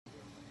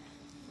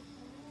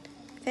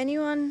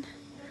anyone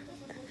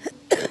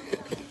if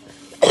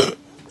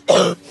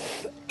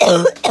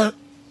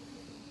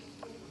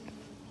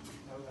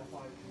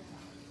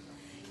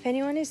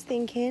anyone is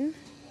thinking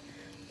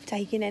of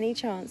taking any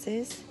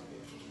chances,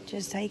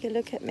 just take a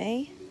look at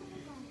me.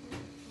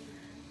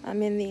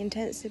 I'm in the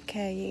intensive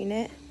care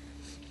unit.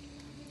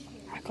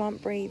 I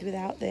can't breathe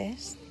without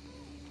this.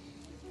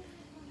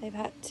 They've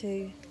had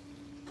to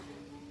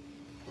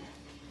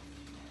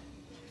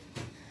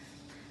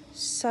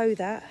sew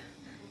that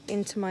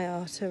into my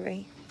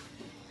artery.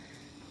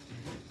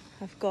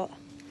 I've got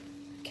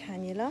a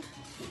cannula,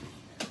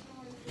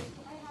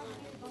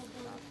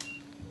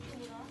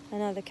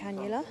 another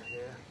cannula,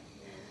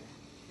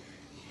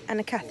 and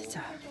a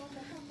catheter.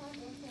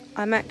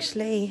 I'm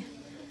actually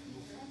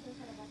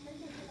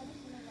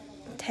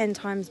 10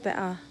 times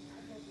better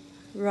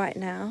right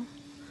now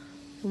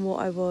than what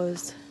I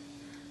was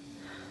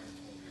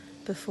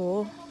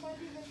before.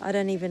 I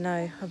don't even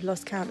know. I've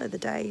lost count of the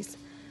days.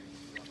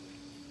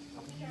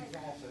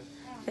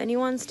 If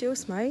anyone still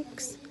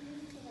smokes,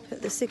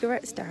 put the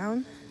cigarettes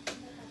down,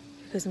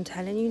 because I'm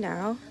telling you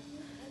now,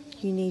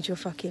 you need your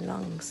fucking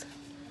lungs.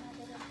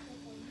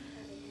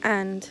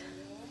 And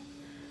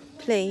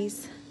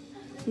please,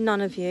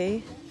 none of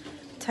you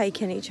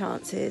take any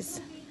chances.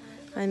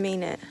 I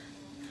mean it.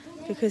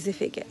 Because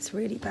if it gets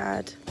really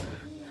bad,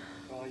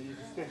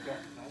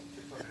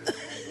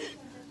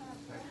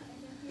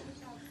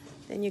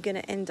 then you're going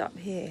to end up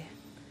here.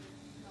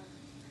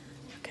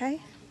 Okay?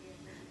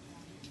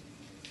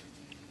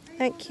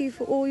 Thank you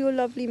for all your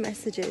lovely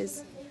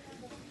messages.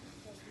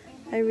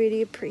 I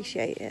really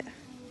appreciate it.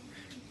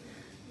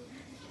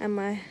 And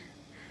my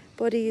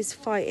body is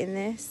fighting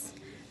this.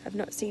 I've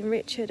not seen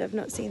Richard, I've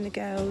not seen the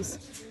girls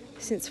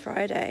since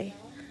Friday.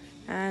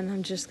 And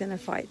I'm just going to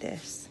fight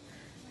this.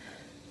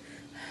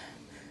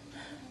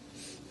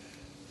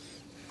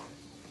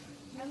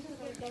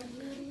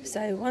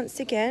 So once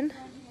again,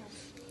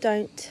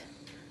 don't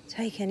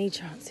take any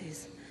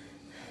chances.